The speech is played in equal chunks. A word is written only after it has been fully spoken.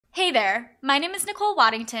Hey there, my name is Nicole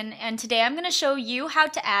Waddington, and today I'm going to show you how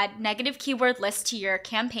to add negative keyword lists to your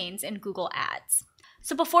campaigns in Google Ads.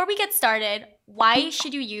 So before we get started, why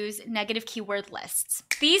should you use negative keyword lists?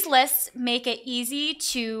 These lists make it easy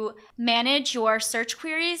to manage your search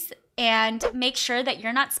queries and make sure that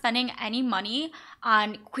you're not spending any money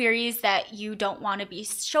on queries that you don't want to be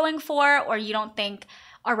showing for or you don't think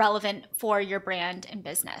are relevant for your brand and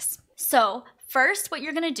business. So first, what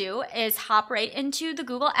you're going to do is hop right into the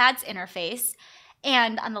Google Ads interface,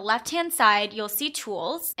 and on the left-hand side, you'll see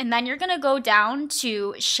Tools, and then you're going to go down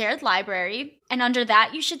to Shared Library, and under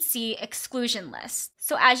that, you should see Exclusion Lists.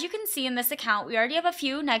 So as you can see in this account, we already have a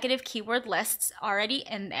few negative keyword lists already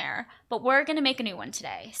in there, but we're going to make a new one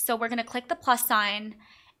today. So we're going to click the plus sign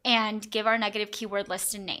and give our negative keyword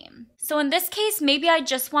list a name. So in this case, maybe I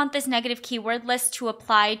just want this negative keyword list to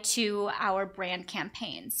apply to our brand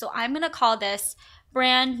campaign. So I'm going to call this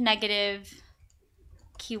brand negative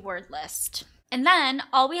keyword list. And then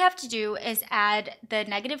all we have to do is add the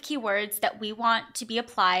negative keywords that we want to be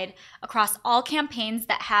applied across all campaigns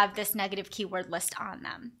that have this negative keyword list on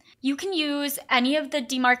them. You can use any of the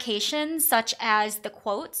demarcations, such as the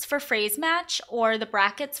quotes for phrase match or the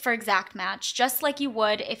brackets for exact match, just like you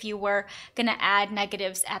would if you were going to add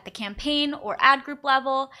negatives at the campaign or ad group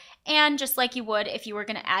level, and just like you would if you were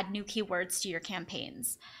going to add new keywords to your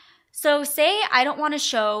campaigns. So say I don't want to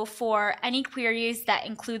show for any queries that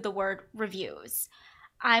include the word reviews.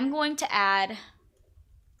 I'm going to add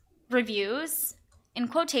reviews in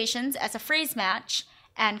quotations as a phrase match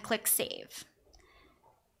and click Save.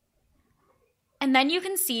 And then you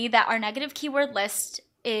can see that our negative keyword list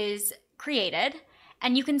is created,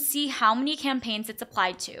 and you can see how many campaigns it's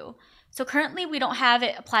applied to. So currently we don't have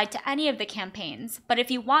it applied to any of the campaigns, but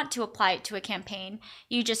if you want to apply it to a campaign,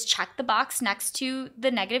 you just check the box next to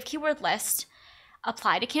the negative keyword list,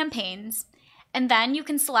 apply to campaigns, and then you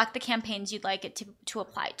can select the campaigns you'd like it to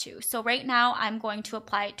apply to. So right now I'm going to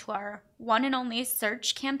apply it to our one and only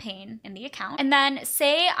search campaign in the account. And then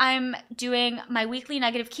say I'm doing my weekly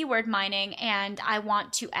negative keyword mining and I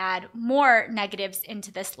want to add more negatives into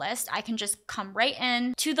this list. I can just come right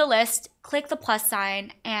in to the list, click the plus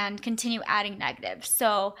sign, and continue adding negatives.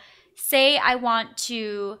 So say I want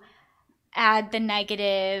to add the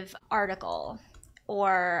negative article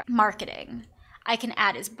or marketing. I can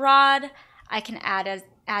add as broad, I can add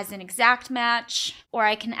as an exact match, or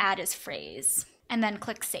I can add as phrase, and then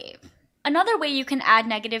click Save. Another way you can add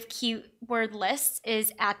negative keyword lists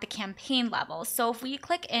is at the campaign level. So if we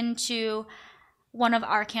click into one of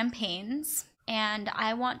our campaigns, and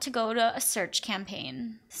I want to go to a search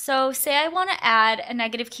campaign. So say I want to add a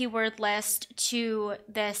negative keyword list to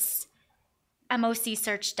this MOC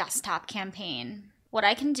Search Desktop campaign. What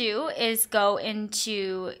I can do is go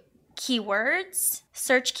into keywords,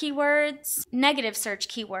 search keywords, negative search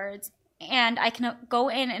keywords, and I can go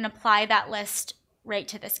in and apply that list right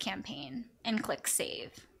to this campaign and click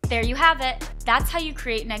Save. There you have it. That's how you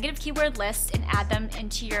create negative keyword lists and add them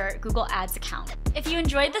into your Google Ads account. If you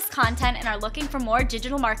enjoyed this content and are looking for more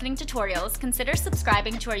digital marketing tutorials, consider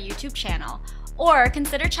subscribing to our YouTube channel, or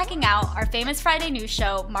consider checking out our famous Friday news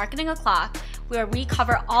show, Marketing O'Clock, where we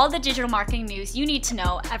cover all the digital marketing news you need to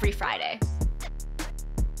know every Friday.